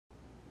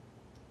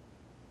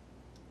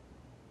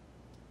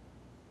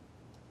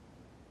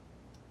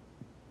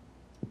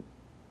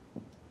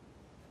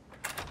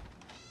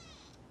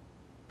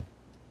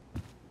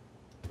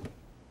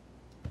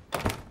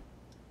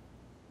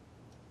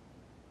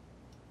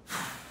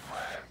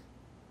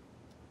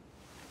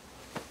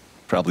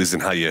Probably isn't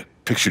how you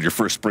pictured your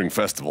first spring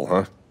festival,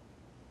 huh?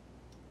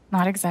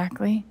 Not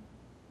exactly.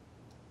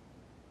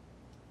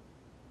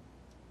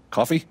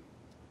 Coffee?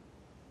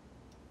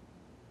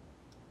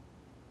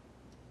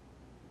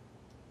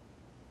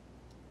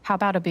 How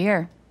about a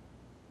beer?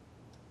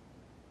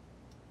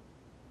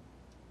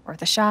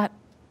 Worth a shot.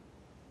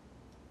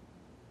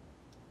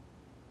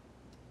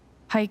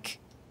 Pike,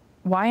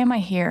 why am I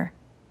here?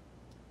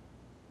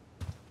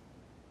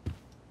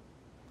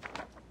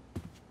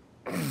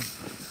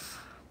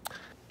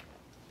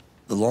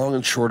 The long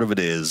and short of it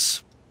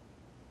is,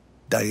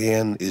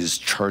 Diane is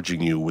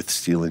charging you with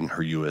stealing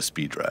her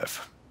USB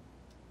drive.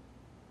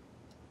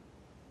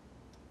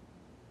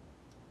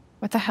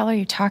 What the hell are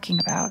you talking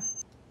about?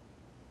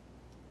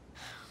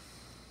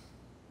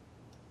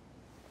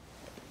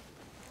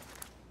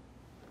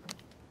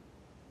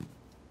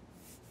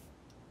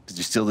 Did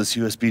you steal this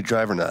USB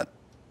drive or not?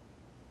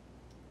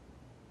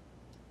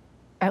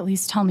 At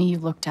least tell me you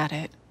looked at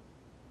it.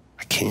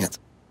 I can't.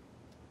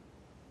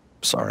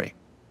 Sorry.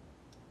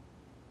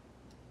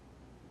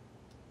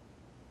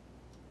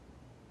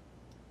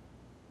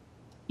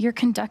 You're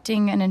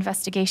conducting an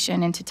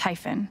investigation into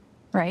Typhon,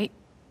 right?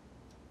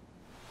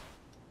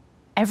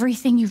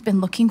 Everything you've been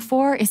looking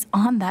for is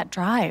on that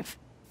drive.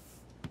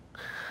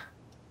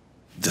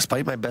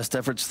 Despite my best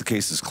efforts, the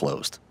case is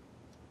closed.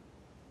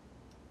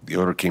 The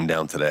order came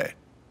down today.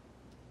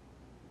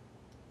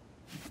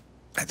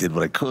 I did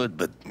what I could,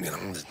 but,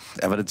 the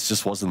evidence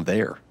just wasn't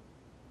there.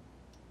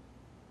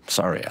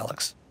 Sorry,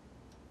 Alex.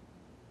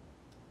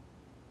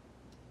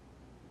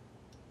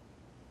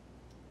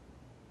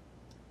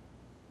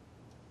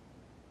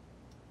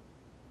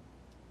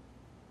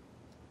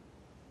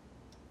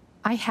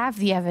 I have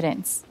the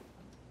evidence.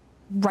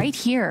 Right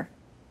here.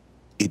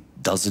 It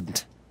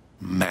doesn't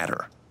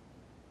matter.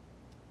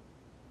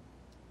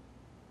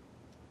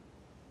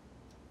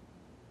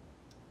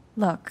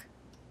 Look,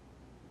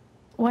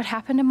 what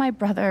happened to my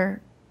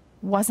brother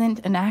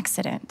wasn't an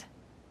accident.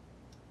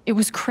 It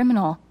was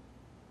criminal.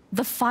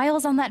 The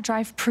files on that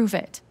drive prove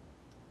it.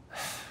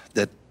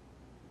 That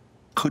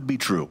could be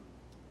true.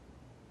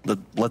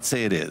 Let's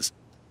say it is.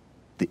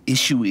 The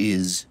issue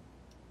is,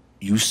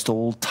 you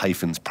stole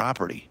Typhon's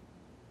property.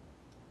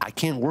 I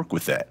can't work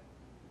with that.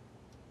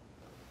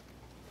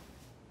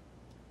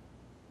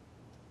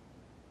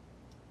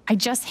 I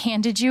just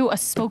handed you a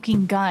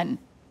smoking gun.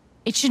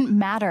 It shouldn't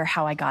matter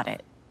how I got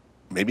it.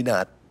 Maybe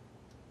not,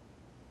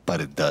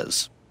 but it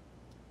does.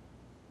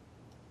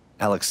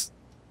 Alex,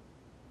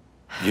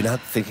 you're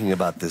not thinking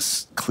about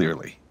this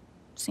clearly.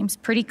 Seems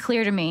pretty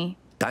clear to me.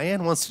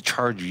 Diane wants to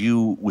charge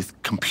you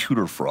with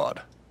computer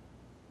fraud.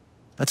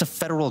 That's a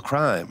federal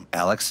crime,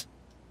 Alex.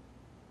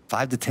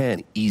 5 to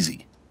 10,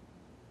 easy.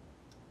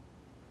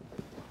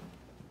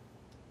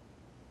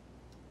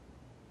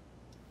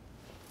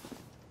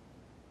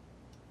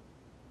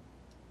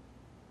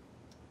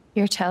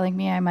 You're telling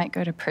me I might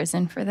go to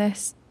prison for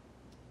this?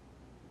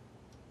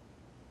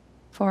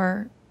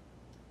 For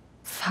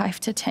 5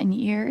 to 10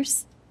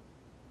 years?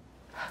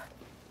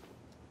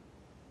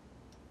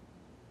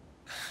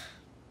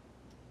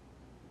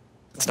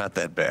 It's not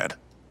that bad.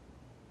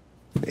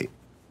 Hey,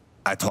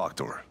 I talked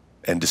to her,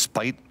 and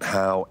despite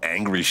how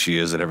angry she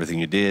is at everything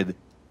you did,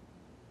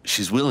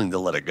 she's willing to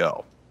let it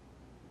go.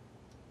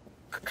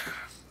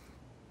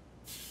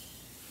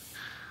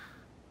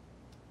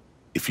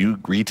 If you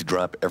agree to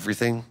drop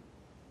everything,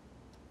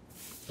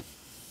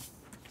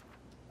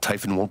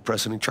 Typhon won't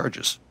press any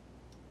charges.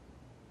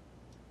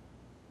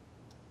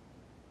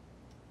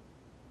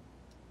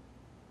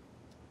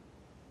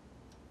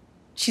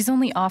 She's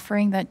only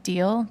offering that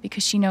deal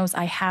because she knows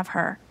I have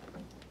her.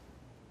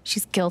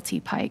 She's guilty,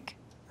 Pike.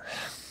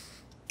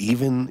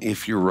 Even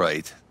if you're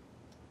right,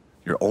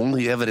 your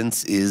only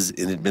evidence is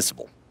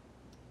inadmissible.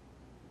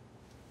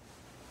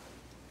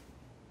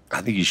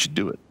 I think you should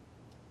do it.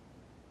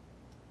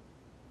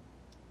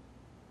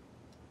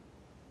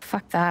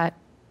 Fuck that.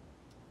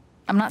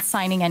 I'm not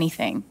signing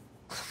anything.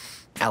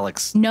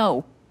 Alex.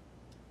 No.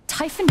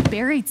 Typhon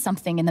buried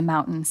something in the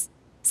mountains.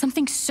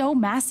 Something so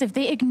massive,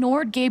 they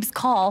ignored Gabe's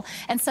call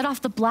and set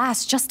off the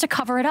blast just to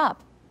cover it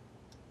up.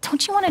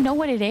 Don't you want to know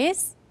what it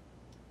is?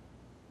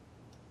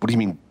 What do you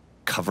mean,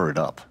 cover it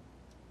up?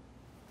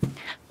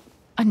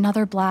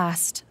 Another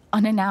blast,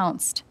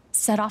 unannounced,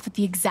 set off at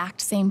the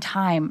exact same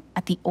time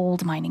at the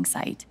old mining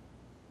site.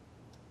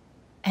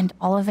 And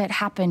all of it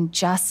happened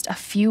just a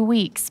few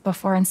weeks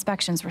before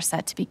inspections were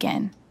set to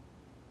begin.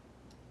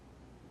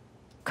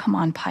 Come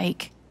on,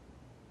 Pike.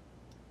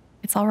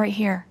 It's all right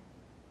here.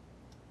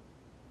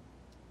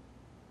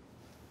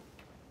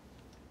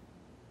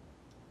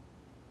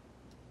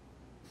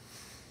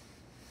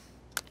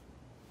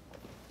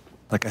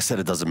 Like I said,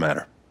 it doesn't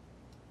matter.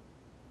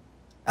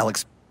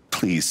 Alex,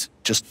 please,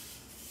 just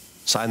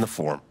sign the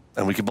form,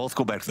 and we can both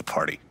go back to the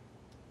party.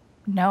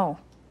 No.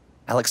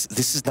 Alex,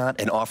 this is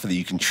not an offer that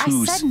you can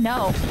choose. I said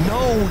no.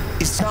 No,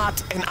 it's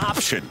not an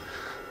option.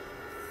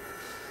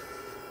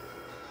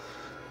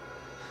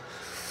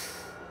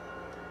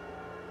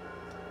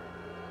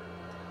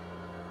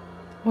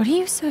 What are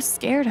you so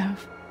scared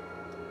of?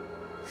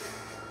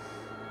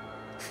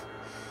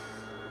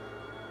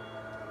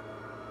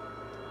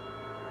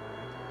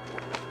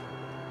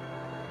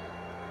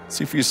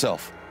 See for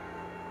yourself.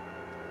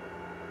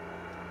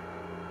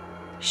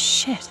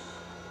 Shit.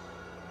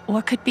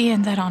 What could be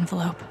in that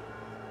envelope?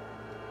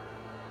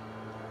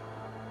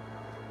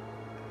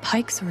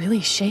 Pike's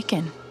really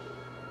shaken.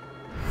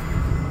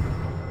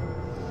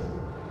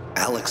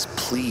 Alex,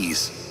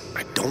 please.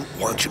 I don't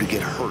want you to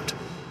get hurt.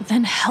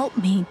 Then help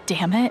me,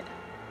 damn it.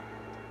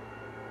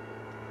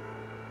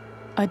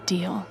 A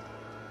deal.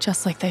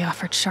 Just like they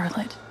offered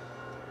Charlotte.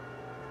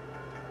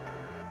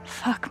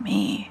 Fuck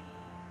me.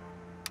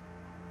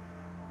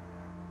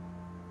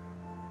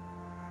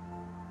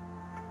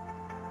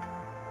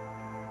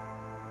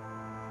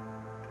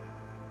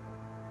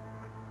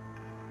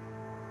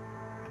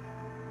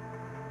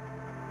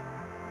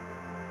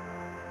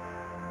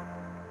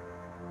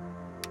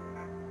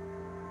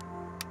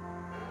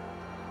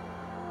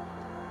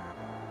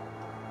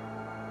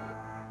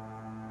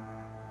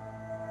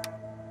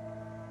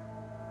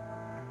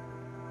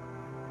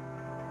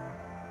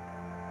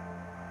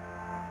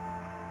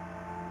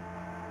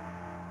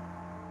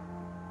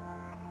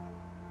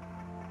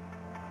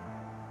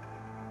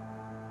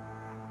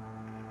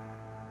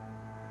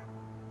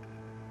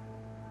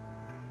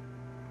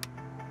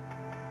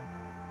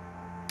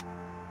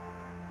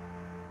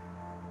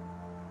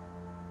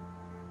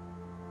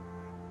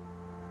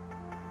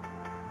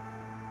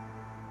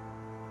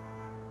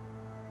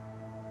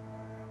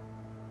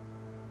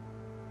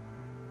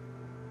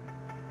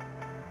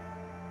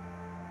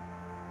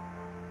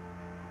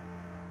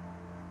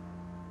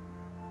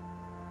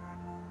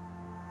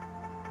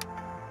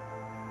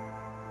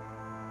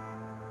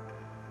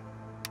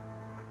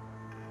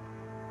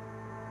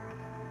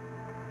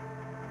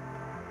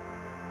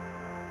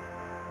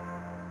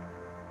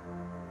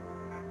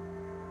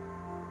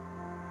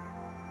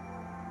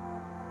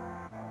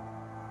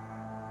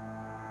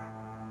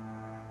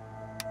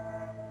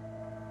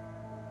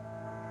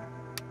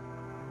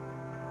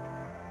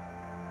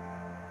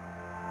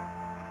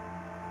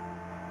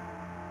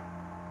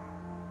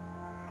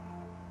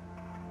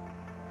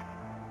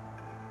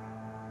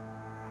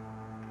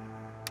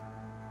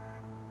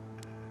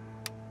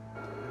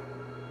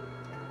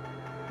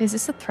 Is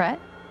this a threat?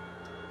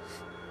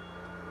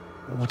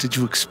 What did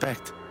you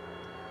expect?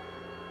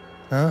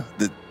 Huh?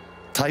 The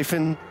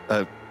Typhon,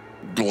 a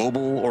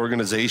global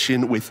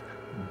organization with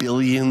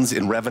billions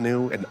in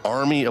revenue, an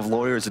army of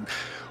lawyers, and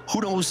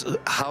who knows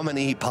how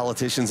many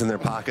politicians in their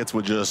pockets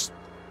would just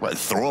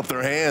throw up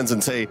their hands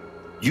and say,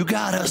 "You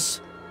got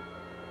us."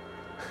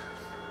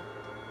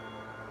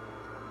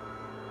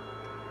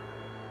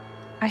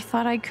 I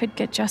thought I could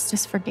get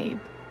justice for Gabe.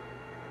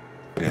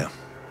 Yeah,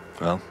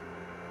 well,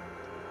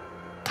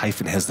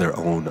 Typhon has their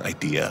own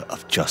idea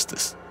of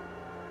justice.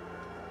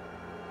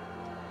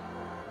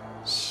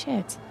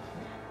 Shit.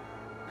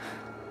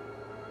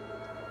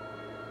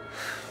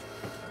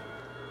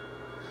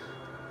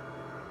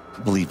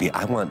 Believe me,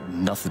 I want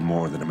nothing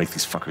more than to make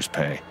these fuckers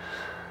pay.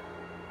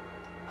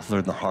 I've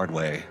learned the hard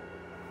way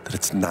that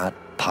it's not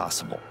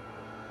possible.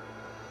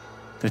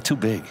 They're too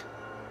big,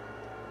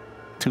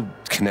 too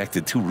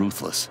connected, too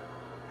ruthless.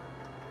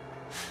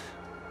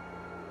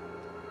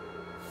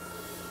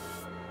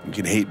 You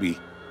can hate me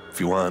if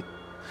you want.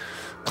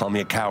 Call me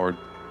a coward.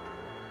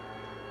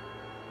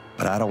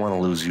 But I don't want to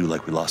lose you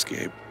like we lost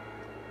Gabe.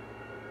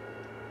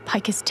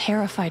 Pike is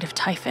terrified of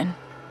Typhon.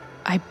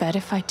 I bet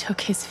if I took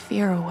his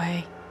fear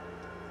away.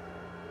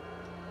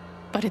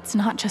 But it's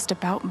not just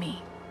about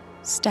me.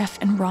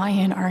 Steph and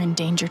Ryan are in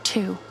danger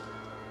too.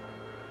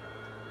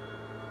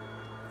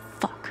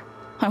 Fuck.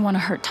 I want to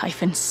hurt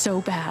Typhon so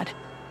bad.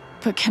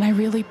 But can I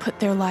really put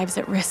their lives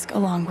at risk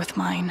along with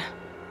mine?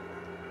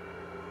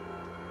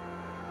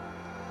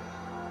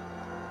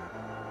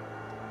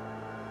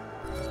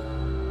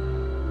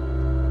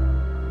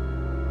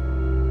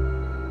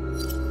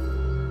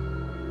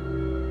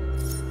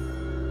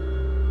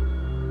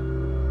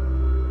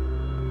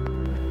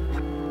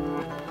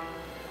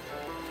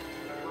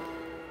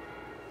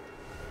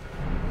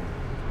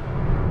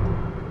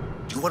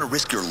 You want to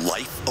risk your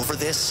life over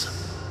this?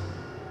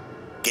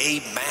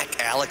 Gabe, Mac,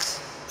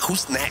 Alex,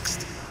 who's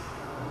next?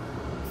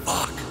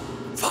 Fuck,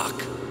 fuck,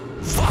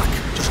 fuck.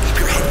 Just keep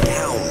your head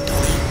down,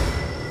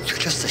 Tony. You're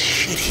just a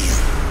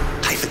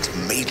shitheel. Typhon's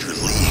major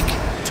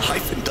league.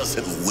 Typhon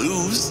doesn't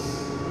lose.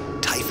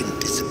 Typhon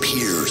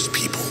disappears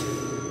people.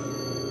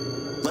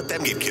 Let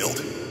them get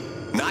killed,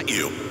 not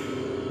you.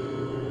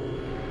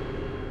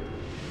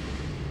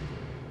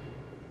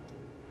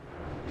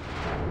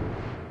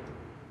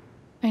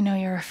 I know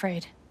you're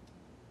afraid.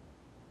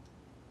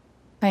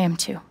 I am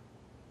too.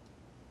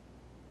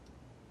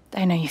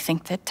 I know you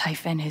think that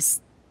Typhon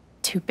is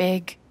too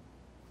big,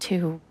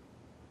 too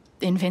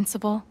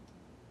invincible.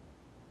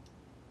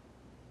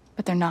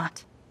 But they're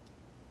not.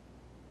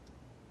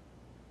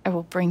 I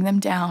will bring them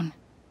down.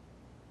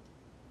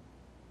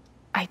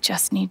 I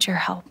just need your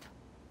help.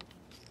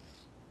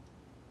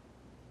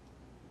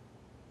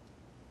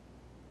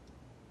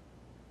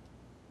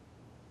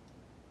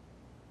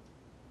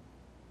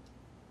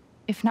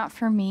 If not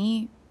for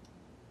me,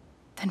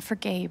 then for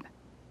Gabe.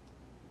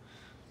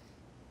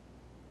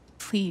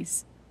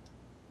 Please.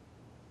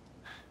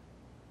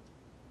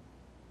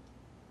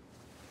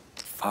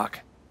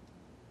 Fuck.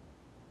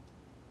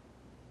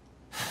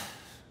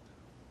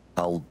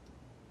 I'll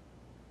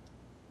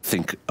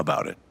think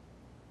about it.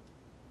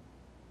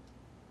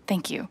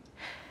 Thank you.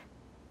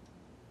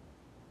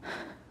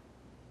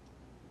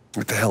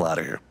 Get the hell out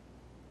of here.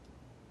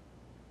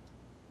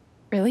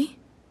 Really?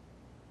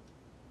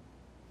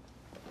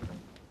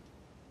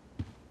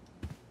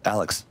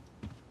 Alex.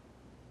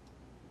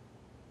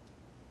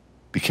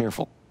 Be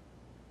careful.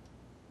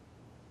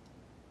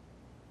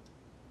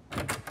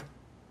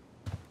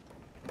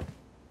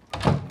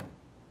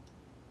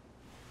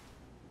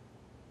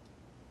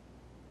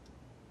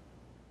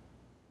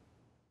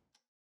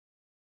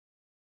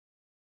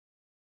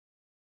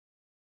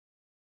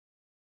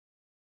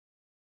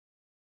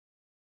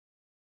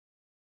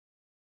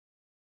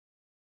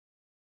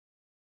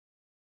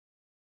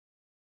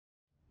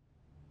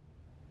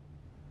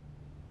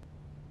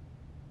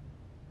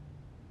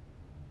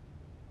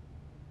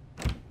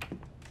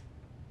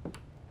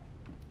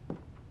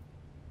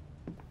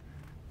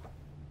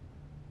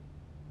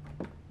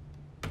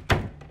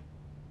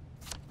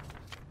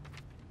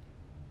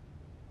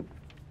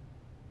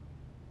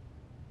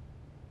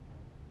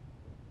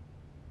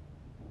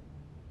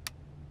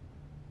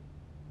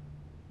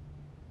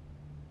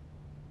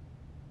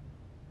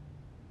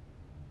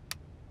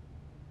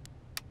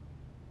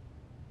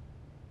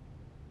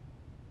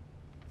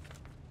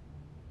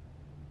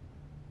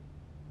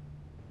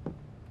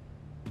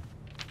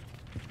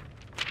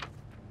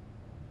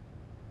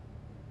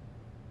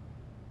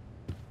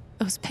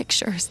 Those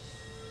pictures.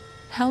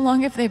 How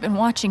long have they been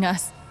watching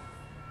us?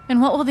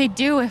 And what will they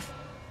do if...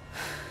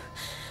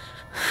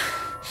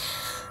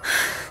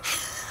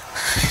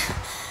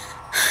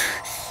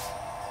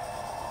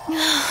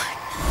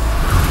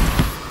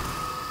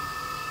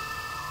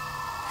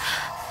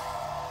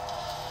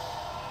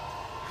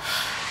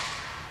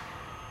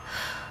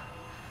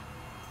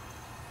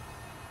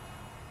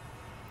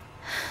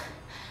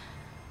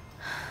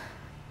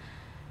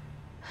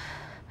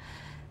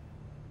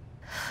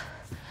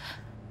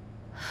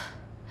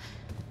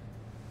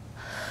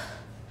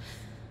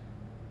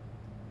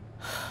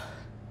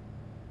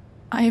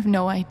 I have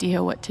no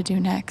idea what to do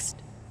next.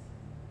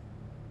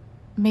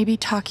 Maybe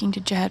talking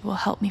to Jed will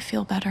help me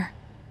feel better.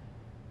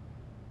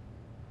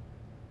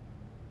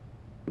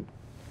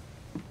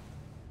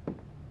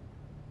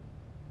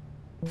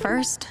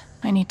 First,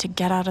 I need to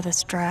get out of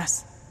this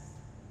dress.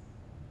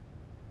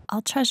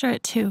 I'll treasure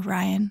it too,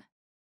 Ryan.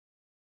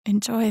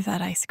 Enjoy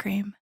that ice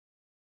cream.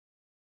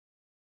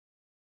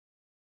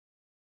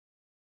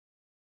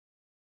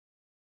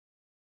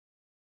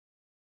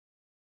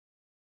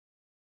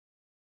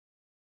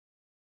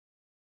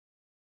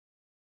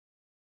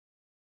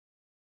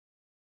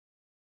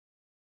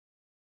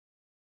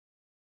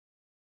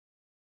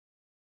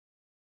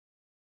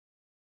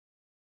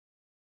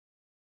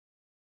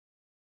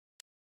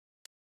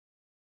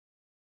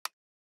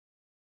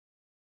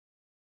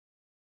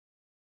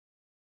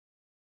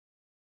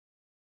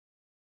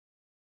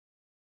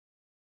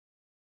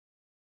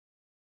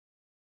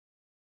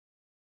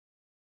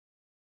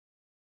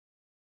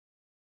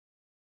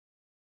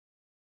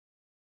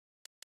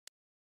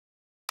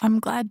 I'm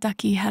glad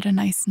Ducky had a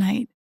nice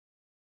night.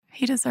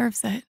 He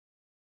deserves it.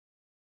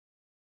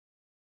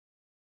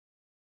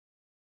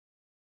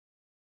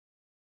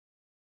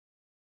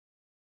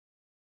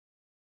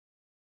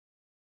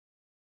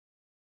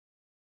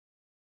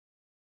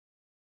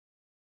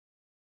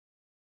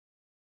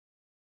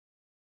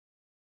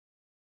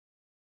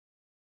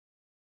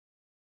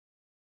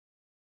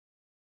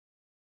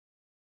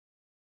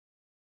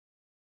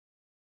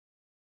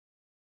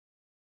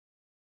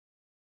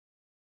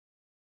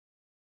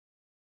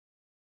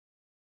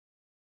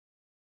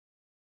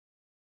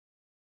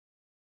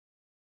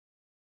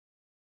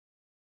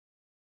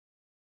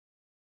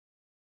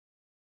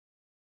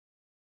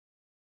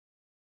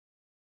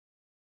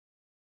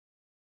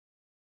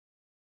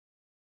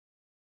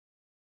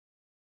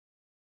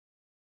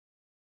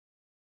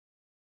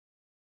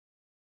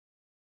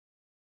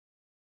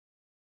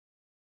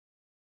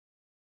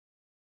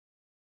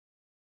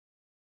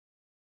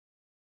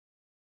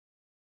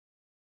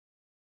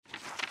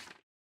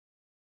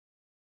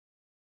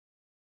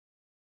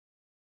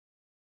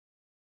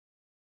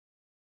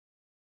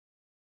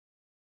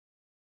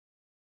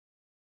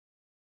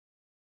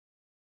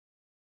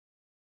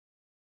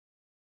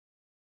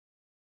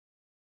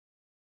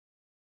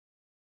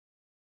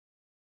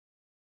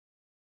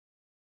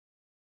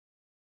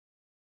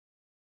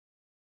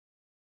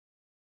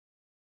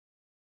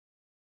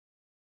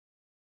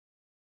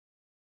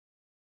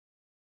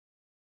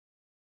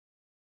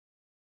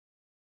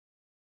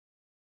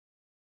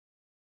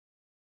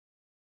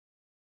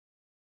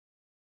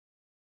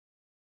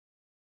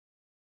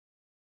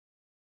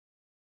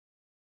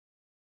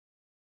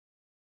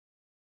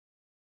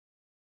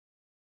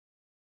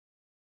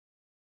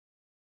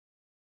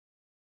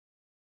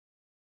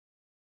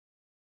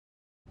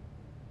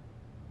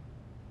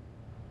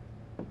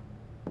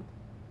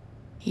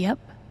 Yep.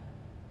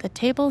 The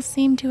tables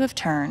seem to have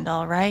turned,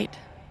 all right.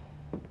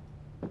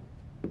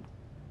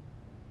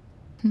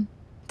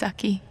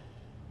 Ducky,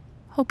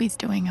 Hope he's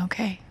doing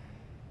okay.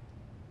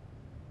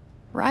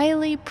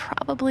 Riley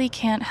probably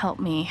can't help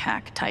me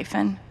hack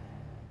Typhon.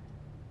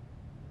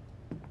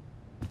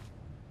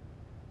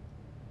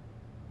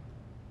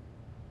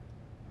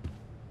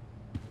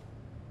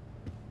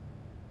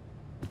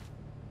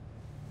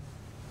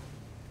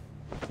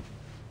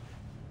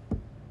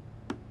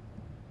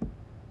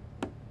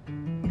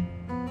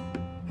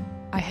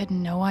 I had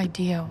no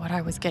idea what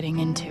I was getting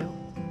into,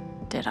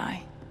 did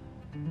I?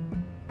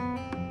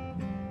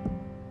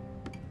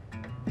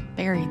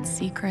 Buried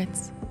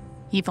secrets,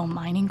 evil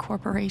mining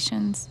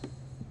corporations,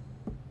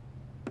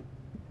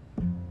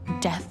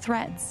 death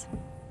threats.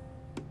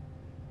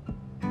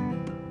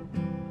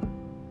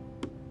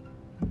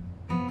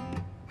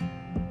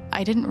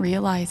 I didn't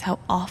realize how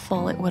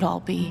awful it would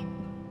all be.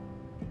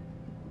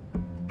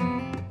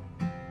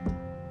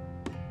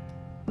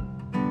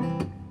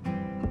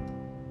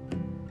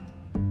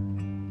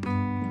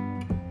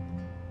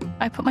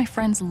 I put my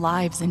friends'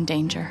 lives in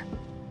danger.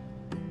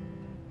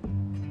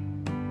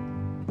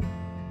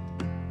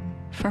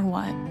 For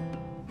what?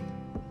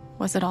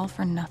 Was it all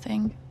for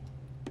nothing?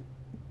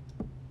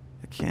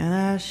 Can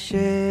I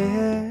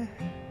share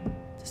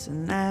this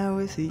night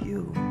with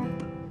you?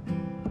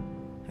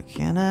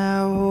 Can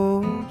I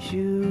hold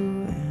you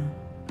in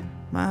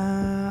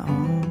my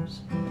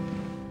arms?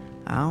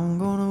 I'm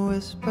gonna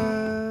whisper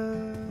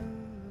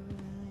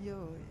in your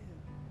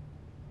ear.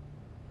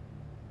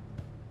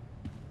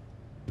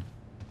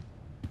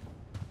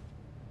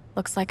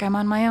 Looks like I'm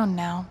on my own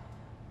now.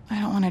 I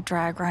don't want to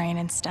drag Ryan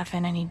and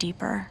Stefan any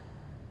deeper.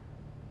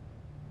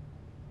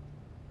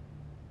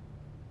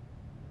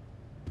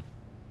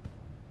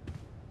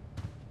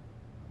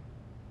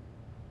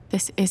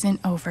 This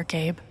isn't over,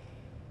 Gabe.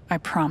 I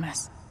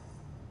promise.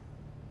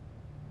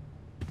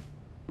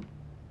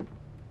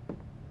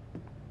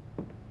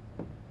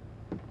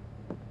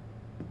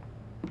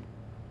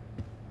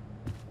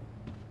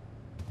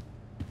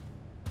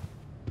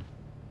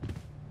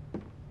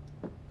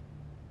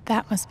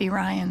 That must be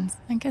Ryan's.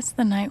 I guess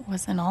the night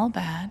wasn't all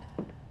bad.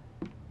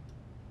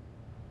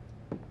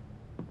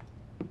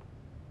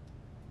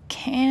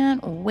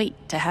 Can't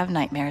wait to have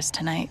nightmares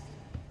tonight.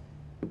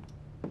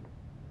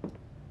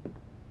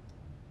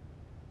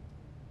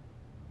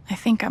 I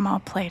think I'm all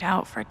played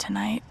out for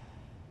tonight.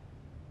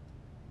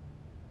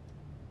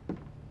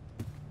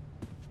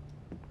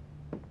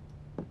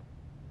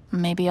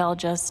 Maybe I'll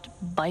just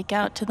bike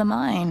out to the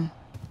mine,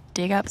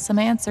 dig up some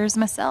answers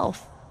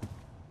myself.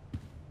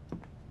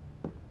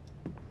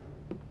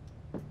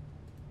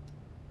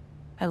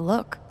 I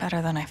look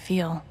better than I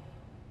feel.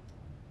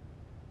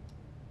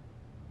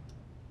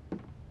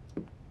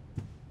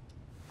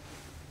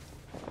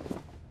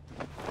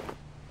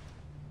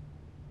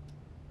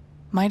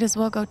 Might as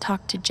well go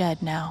talk to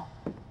Jed now.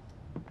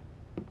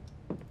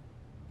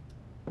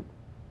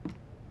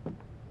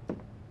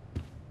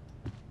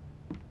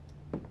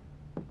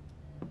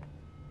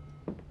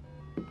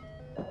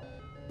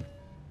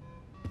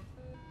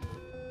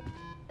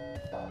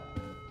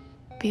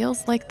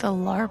 Feels like the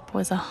LARP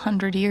was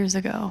 100 years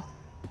ago.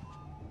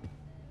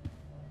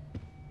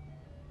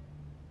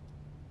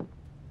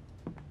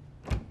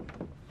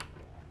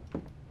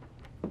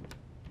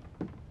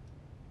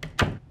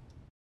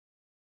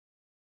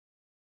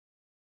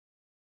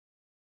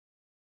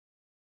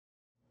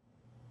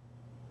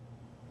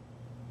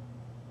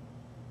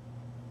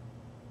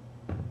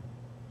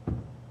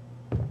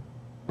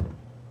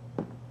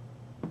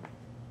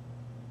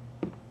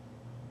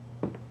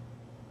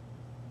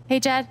 Hey,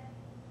 Jed.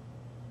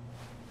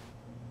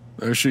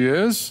 There she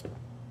is.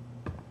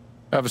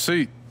 Have a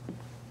seat.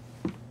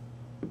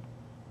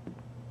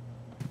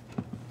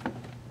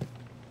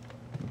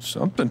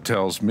 Something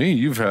tells me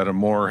you've had a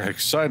more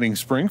exciting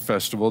spring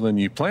festival than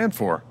you planned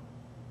for.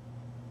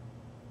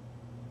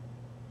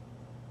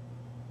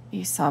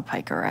 You saw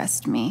Pike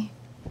arrest me.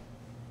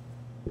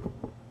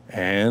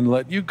 And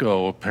let you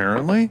go,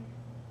 apparently.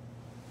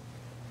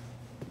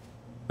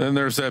 Then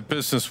there's that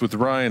business with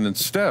Ryan and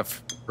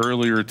Steph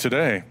earlier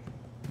today.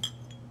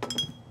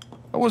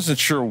 I wasn't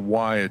sure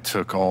why it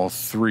took all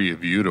three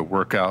of you to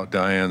work out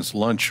Diane's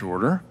lunch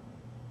order.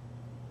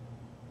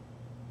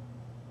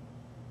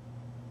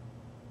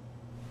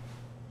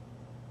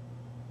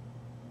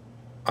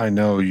 I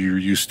know you're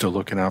used to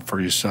looking out for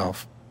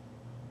yourself.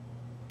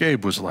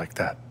 Gabe was like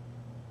that.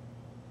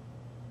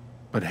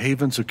 But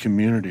Haven's a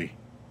community.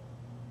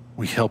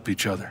 We help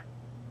each other.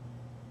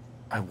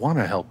 I want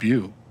to help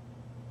you.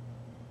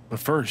 But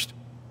first,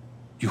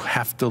 you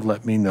have to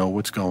let me know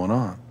what's going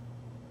on.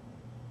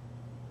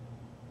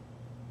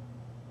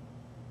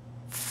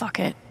 Fuck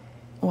it.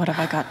 What have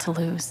I got to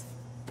lose?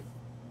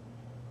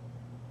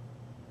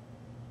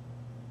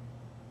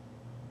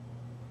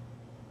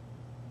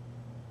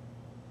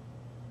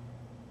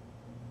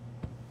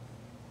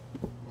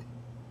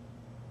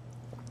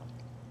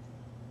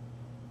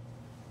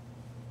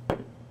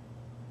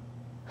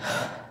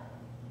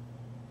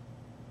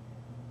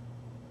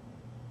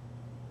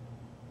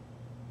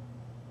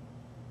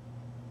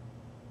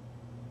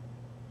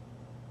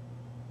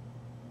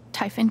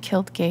 Typhon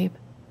killed Gabe.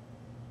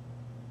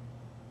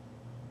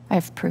 I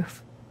have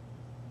proof.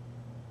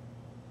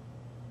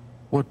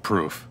 What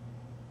proof?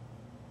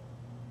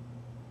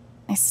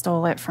 I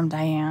stole it from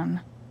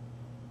Diane.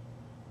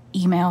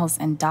 Emails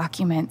and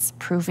documents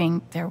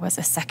proving there was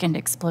a second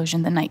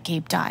explosion the night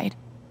Gabe died.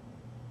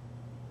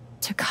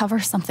 To cover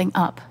something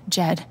up,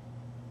 Jed.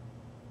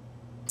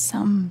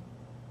 Some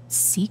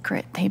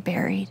secret they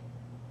buried.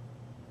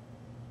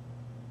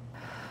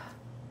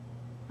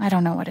 I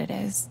don't know what it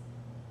is.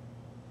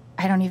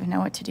 I don't even know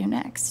what to do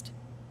next.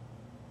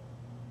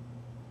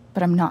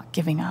 But I'm not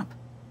giving up.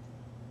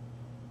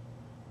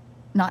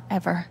 Not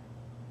ever.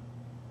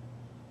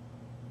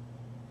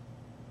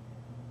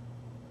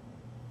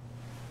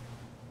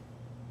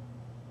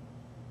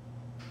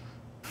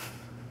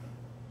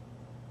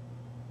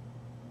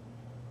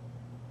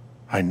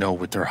 I know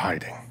what they're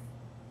hiding.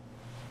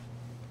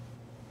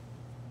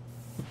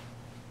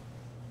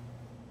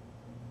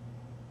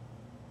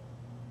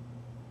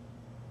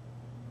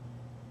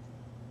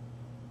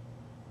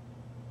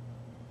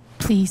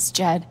 Please,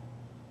 Jed.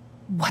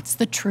 What's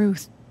the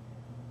truth?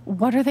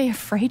 What are they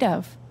afraid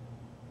of?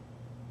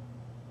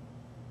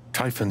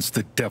 Typhon's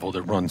the devil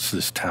that runs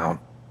this town.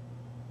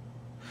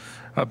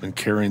 I've been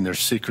carrying their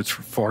secrets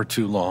for far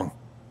too long.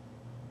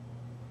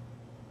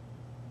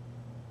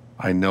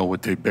 I know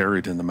what they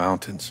buried in the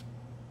mountains.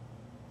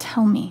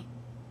 Tell me.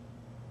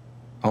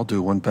 I'll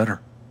do one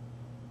better.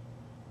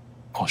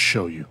 I'll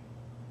show you.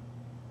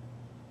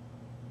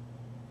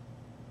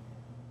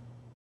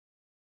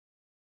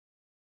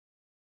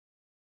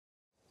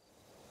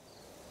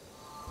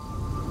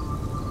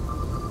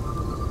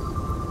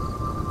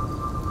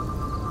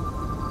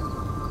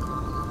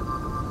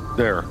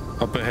 There,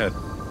 up ahead.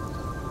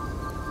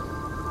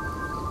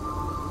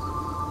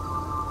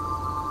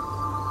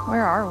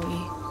 Where are we?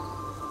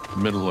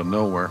 Middle of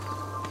nowhere.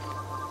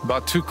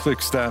 About 2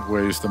 clicks that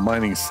way is the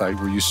mining site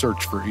where you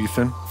search for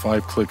Ethan.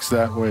 5 clicks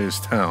that way is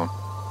town.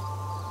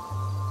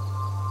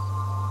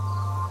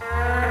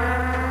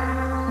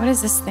 What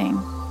is this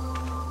thing?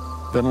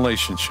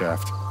 Ventilation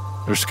shaft.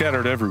 They're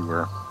scattered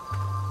everywhere.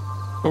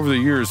 Over the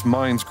years,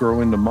 mines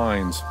grow into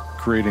mines,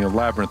 creating a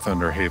labyrinth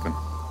under Haven.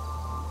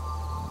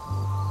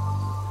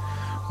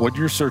 What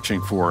you're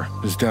searching for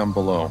is down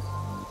below.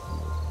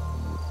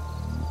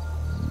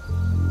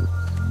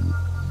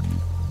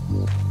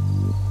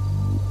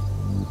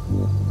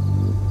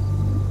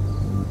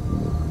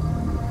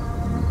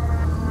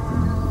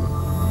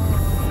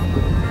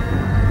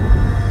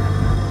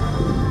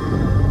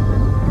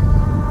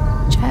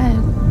 Jed,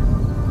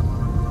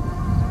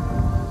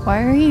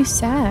 why are you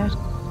sad?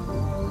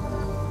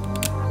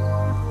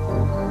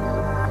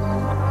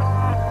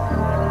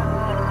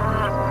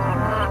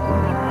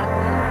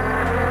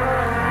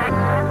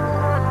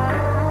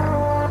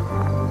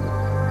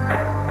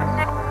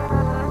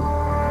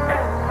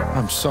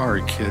 I'm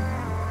sorry, kid.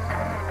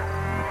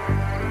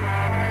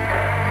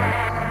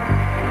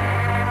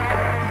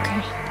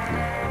 Okay.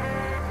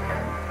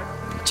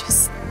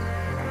 Just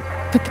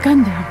put the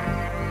gun down.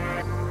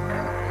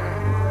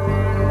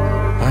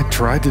 I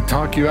tried to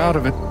talk you out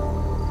of it.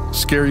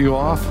 Scare you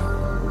off.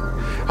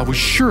 I was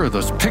sure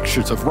those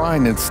pictures of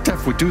Ryan and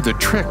Steph would do the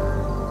trick.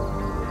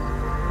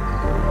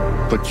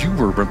 But you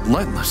were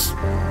relentless.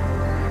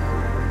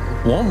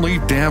 Won't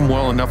leave damn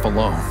well enough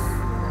alone.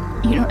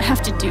 You don't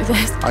have to do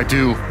this. I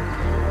do.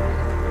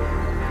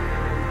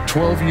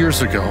 12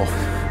 years ago,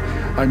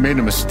 I made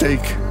a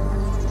mistake.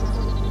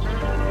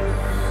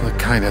 The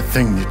kind of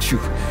thing that you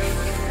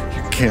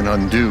can't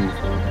undo.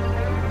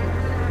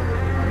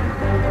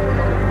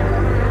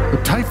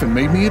 But Typhon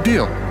made me a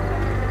deal.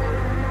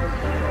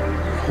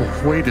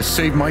 A way to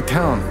save my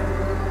town.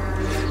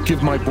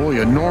 Give my boy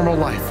a normal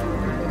life.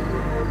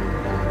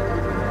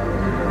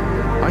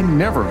 I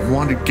never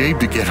wanted Gabe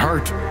to get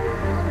hurt.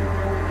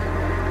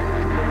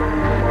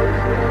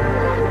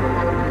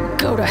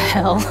 Go to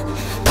hell.